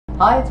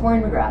Hi, it's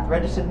Maureen McGrath,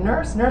 registered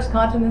nurse, nurse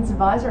continence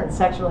advisor, and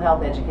sexual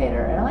health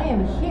educator, and I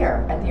am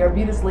here at the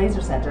Arbutus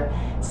Laser Center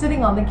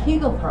sitting on the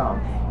Kegel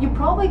Throne. You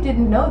probably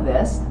didn't know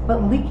this,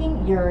 but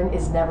leaking urine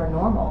is never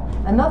normal.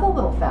 Another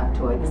little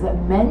factoid is that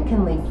men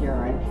can leak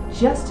urine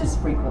just as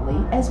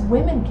frequently as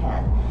women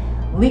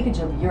can. Leakage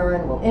of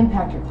urine will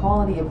impact your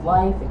quality of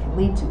life. It can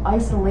lead to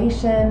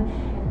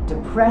isolation,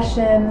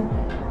 depression,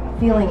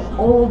 feeling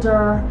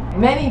older.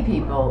 Many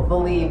people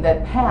believe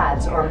that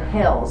pads or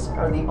pills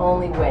are the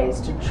only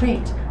ways to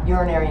treat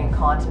urinary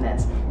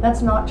incontinence.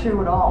 That's not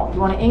true at all. You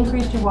want to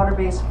increase your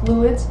water-based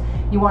fluids.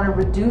 You want to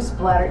reduce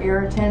bladder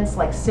irritants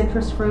like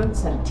citrus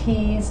fruits and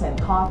teas and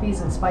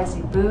coffees and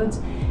spicy foods.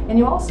 And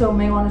you also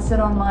may want to sit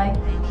on my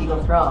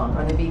Kegel Throne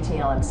or the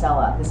BTL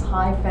Emsella. This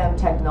high-fem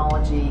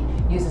technology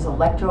uses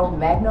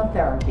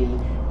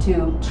electromagnotherapy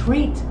to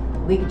treat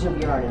leakage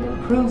of urine. It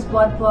improves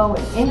blood flow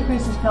and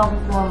increases pelvic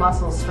floor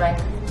muscle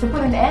strength to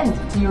put an end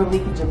to your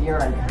leakage of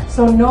urine.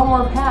 So no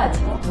more pads.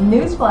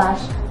 Newsflash,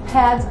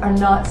 pads are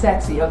not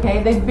sexy,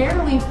 okay? They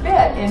barely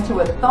fit into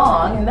a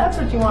thong, and that's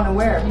what you want to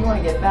wear if you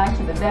want to get back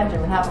to the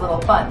bedroom and have a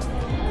little fun.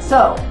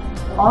 So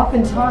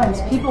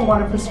oftentimes people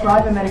want to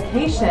prescribe a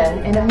medication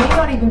and it may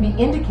not even be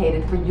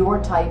indicated for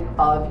your type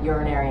of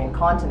urinary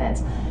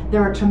incontinence.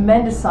 There are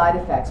tremendous side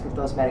effects with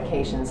those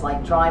medications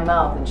like dry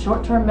mouth and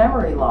short-term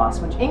memory loss,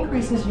 which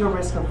increases your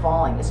risk of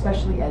falling,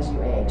 especially as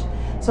you age.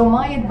 So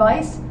my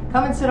advice,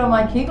 come and sit on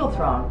my Kegel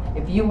Throne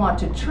if you want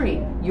to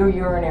treat your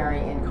urinary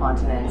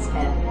incontinence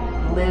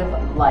and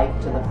live life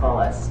to the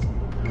fullest.